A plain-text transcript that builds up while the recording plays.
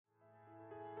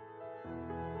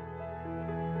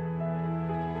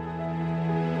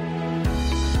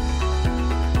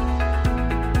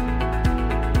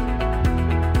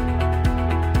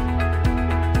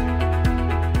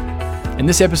In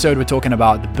this episode, we're talking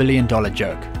about the $1 billion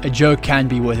joke. A joke can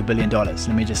be worth $1 billion. Let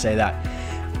me just say that.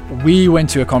 We went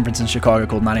to a conference in Chicago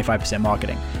called 95%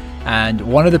 Marketing. And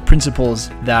one of the principles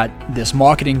that this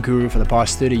marketing guru for the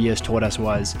past 30 years taught us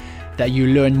was that you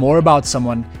learn more about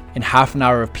someone in half an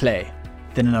hour of play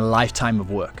than in a lifetime of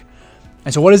work.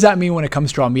 And so what does that mean when it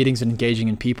comes to our meetings and engaging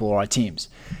in people or our teams?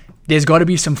 There's got to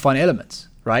be some fun elements,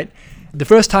 right? The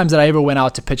first times that I ever went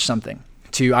out to pitch something,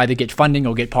 to either get funding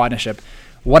or get partnership,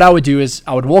 what I would do is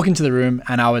I would walk into the room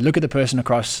and I would look at the person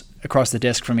across the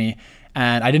desk from me,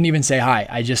 and I didn't even say hi.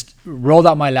 I just rolled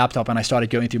out my laptop and I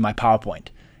started going through my PowerPoint,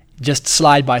 just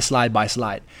slide by slide by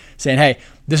slide, saying, hey,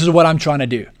 this is what I'm trying to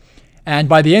do. And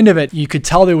by the end of it, you could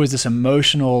tell there was this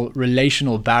emotional,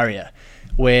 relational barrier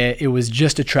where it was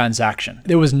just a transaction.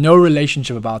 There was no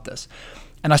relationship about this.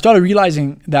 And I started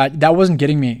realizing that that wasn't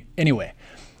getting me anywhere.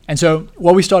 And so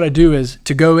what we started to do is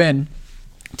to go in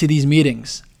to these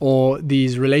meetings or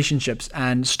these relationships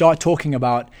and start talking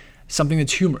about something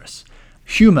that's humorous.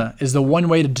 Humor is the one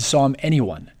way to disarm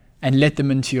anyone and let them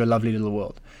into your lovely little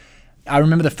world. I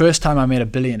remember the first time I met a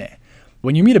billionaire.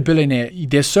 When you meet a billionaire,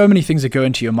 there's so many things that go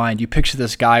into your mind. You picture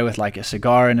this guy with like a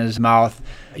cigar in his mouth,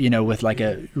 with like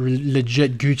a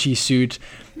legit Gucci suit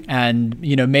and,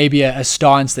 maybe a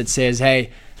stance that says,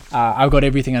 hey, I've got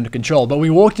everything under control. But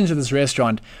we walked into this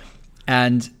restaurant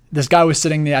and this guy was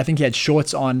sitting there. I think he had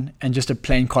shorts on and just a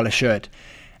plain collar shirt.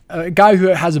 A guy who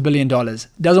has $1 billion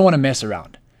doesn't want to mess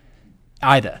around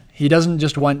either. He doesn't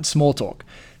just want small talk.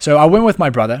 So I went with my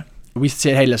brother. We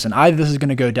said, hey, listen, either this is going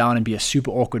to go down and be a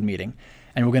super awkward meeting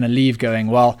and we're going to leave going,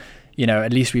 well,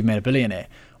 at least we've met a billionaire,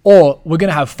 or we're going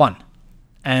to have fun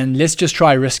and let's just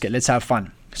try risk it. Let's have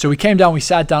fun. So we came down, we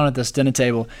sat down at this dinner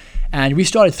table and we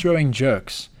started throwing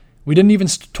jokes. We didn't even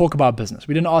talk about business.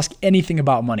 We didn't ask anything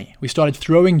about money. We started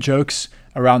throwing jokes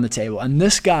around the table. And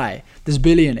this guy, this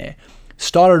billionaire,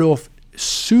 started off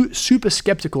super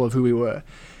skeptical of who we were.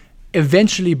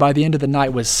 Eventually, by the end of the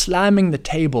night, was slamming the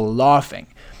table, laughing,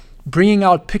 bringing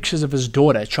out pictures of his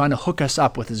daughter, trying to hook us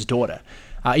up with his daughter,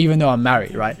 even though I'm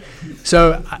married, right?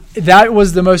 So that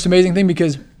was the most amazing thing,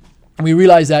 because we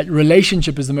realized that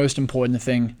relationship is the most important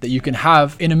thing that you can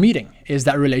have in a meeting, is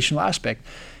that relational aspect.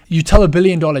 You tell $1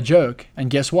 billion joke, and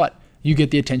guess what? You get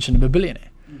the attention of a billionaire.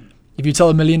 If you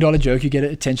tell $1 million joke, you get the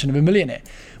attention of a millionaire.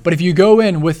 But if you go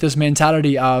in with this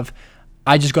mentality of,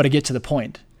 I just got to get to the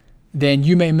point, then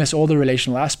you may miss all the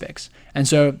relational aspects. And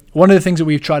so one of the things that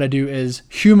we've tried to do is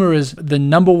humor is the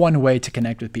number one way to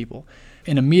connect with people.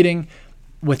 In a meeting,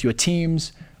 with your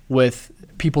teams, with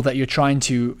people that you're trying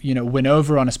to, win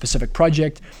over on a specific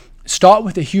project, start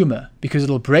with the humor, because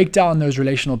it'll break down those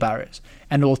relational barriers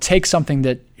and it'll take something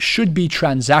that should be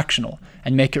transactional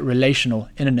and make it relational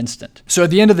in an instant. So at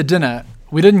the end of the dinner,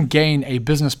 we didn't gain a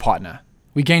business partner.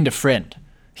 We gained a friend.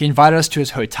 He invited us to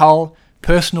his hotel.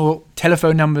 Personal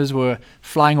telephone numbers were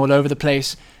flying all over the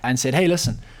place, and said, hey,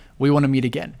 listen, we want to meet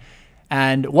again.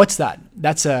 And what's that?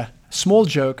 That's a small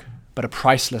joke, but a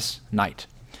priceless night.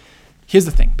 Here's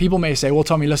the thing. People may say, well,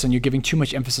 Tommy, listen, you're giving too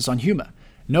much emphasis on humor.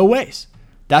 No ways.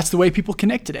 That's the way people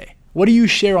connect today. What do you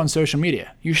share on social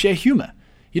media? You share humor.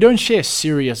 You don't share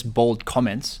serious, bold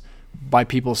comments by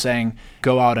people saying,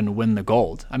 go out and win the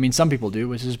gold. I mean, some people do,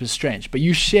 which is a bit strange. But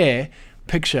you share a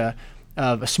picture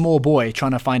of a small boy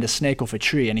trying to find a snake off a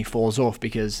tree and he falls off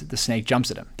because the snake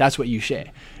jumps at him. That's what you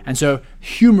share. And so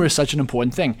humor is such an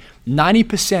important thing.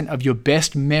 90% of your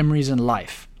best memories in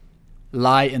life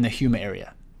lie in the humor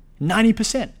area.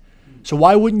 90%. So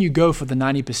why wouldn't you go for the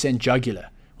 90% jugular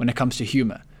when it comes to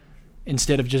humor,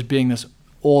 instead of just being this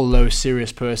all low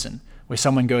serious person where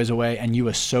someone goes away and you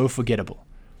are so forgettable?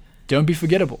 Don't be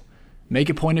forgettable. Make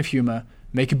a point of humor,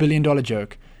 make $1 billion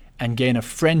joke, and gain a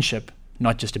friendship,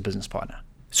 not just a business partner.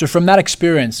 So from that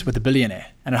experience with the billionaire,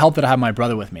 and it helped that I have my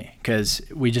brother with me because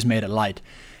we just made it light,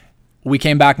 we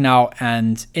came back now,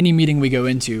 and any meeting we go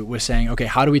into, we're saying, okay,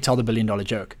 how do we tell the $1 billion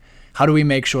joke? How do we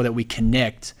make sure that we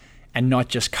connect and not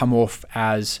just come off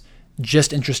as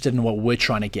just interested in what we're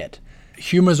trying to get?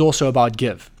 Humor is also about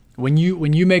give. When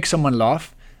you make someone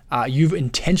laugh, you've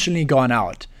intentionally gone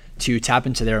out to tap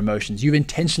into their emotions. You've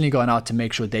intentionally gone out to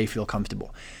make sure they feel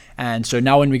comfortable. And so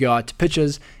now when we go out to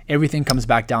pitches, everything comes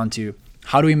back down to,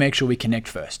 how do we make sure we connect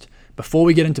first? Before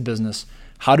we get into business,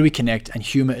 how do we connect? And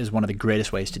humor is one of the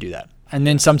greatest ways to do that. And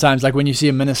then sometimes, like when you see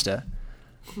a minister,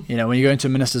 when you go into a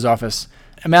minister's office,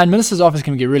 minister's office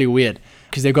can get really weird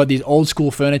because they've got these old school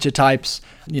furniture types.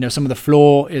 Some of the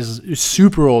floor is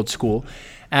super old school.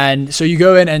 And so you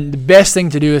go in, and the best thing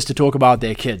to do is to talk about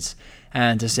their kids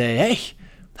and to say, hey,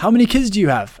 how many kids do you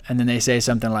have? And then they say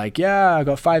something like, yeah, I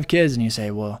got 5 kids. And you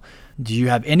say, well, Do you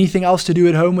have anything else to do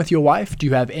at home with your wife? Do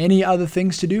you have any other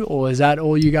things to do? Or is that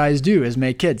all you guys do is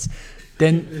make kids?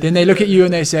 Then they look at you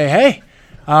and they say, hey,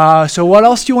 so what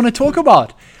else do you want to talk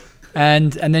about?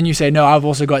 And then you say, no, I've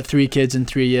also got 3 kids in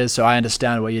 3 years, so I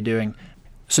understand what you're doing.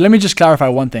 So let me just clarify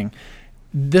one thing.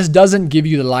 This doesn't give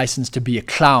you the license to be a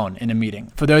clown in a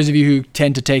meeting. For those of you who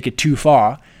tend to take it too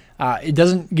far, it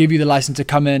doesn't give you the license to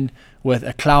come in with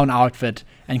a clown outfit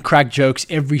and crack jokes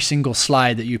every single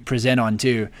slide that you present on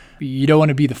to. You don't want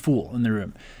to be the fool in the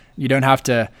room. You don't have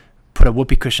to put a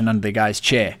whoopee cushion under the guy's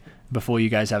chair before you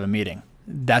guys have a meeting.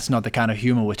 That's not the kind of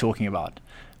humor we're talking about.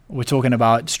 We're talking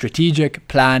about strategic,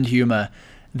 planned humor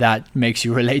that makes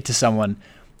you relate to someone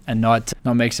and not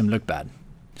makes them look bad.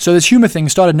 So this humor thing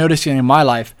started noticing in my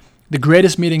life. The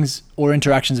greatest meetings or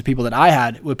interactions of people that I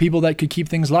had were people that could keep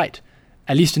things light,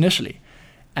 at least initially,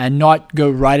 and not go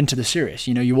right into the serious.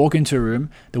 You know, you walk into a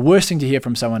room, the worst thing to hear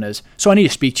from someone is, so I need to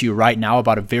speak to you right now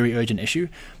about a very urgent issue.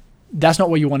 That's not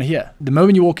what you want to hear. The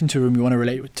moment you walk into a room, you want to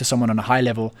relate to someone on a high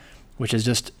level, which is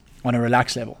just on a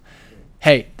relaxed level.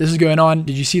 Hey, this is going on.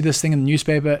 Did you see this thing in the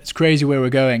newspaper? It's crazy where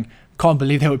we're going. Can't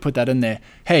believe they would put that in there.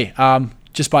 Hey,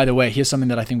 just by the way, here's something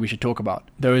that I think we should talk about.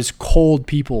 Those cold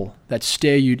people that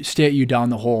stare at you down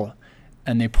the hall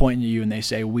and they point at you and they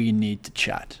say, we need to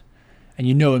chat. And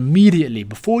you know immediately,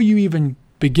 before you even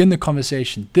begin the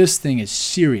conversation, this thing is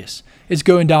serious. It's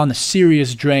going down the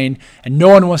serious drain, and no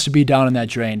one wants to be down in that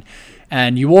drain.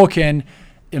 And you walk in,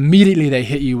 immediately they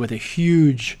hit you with a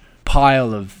huge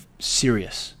pile of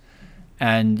serious.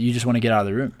 And you just want to get out of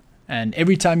the room. And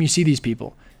every time you see these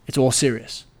people, it's all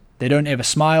serious. They don't ever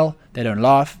smile, they don't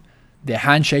laugh, their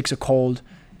handshakes are cold,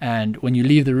 and when you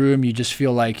leave the room, you just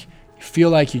feel like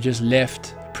you just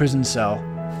left a prison cell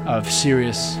of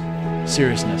seriousness.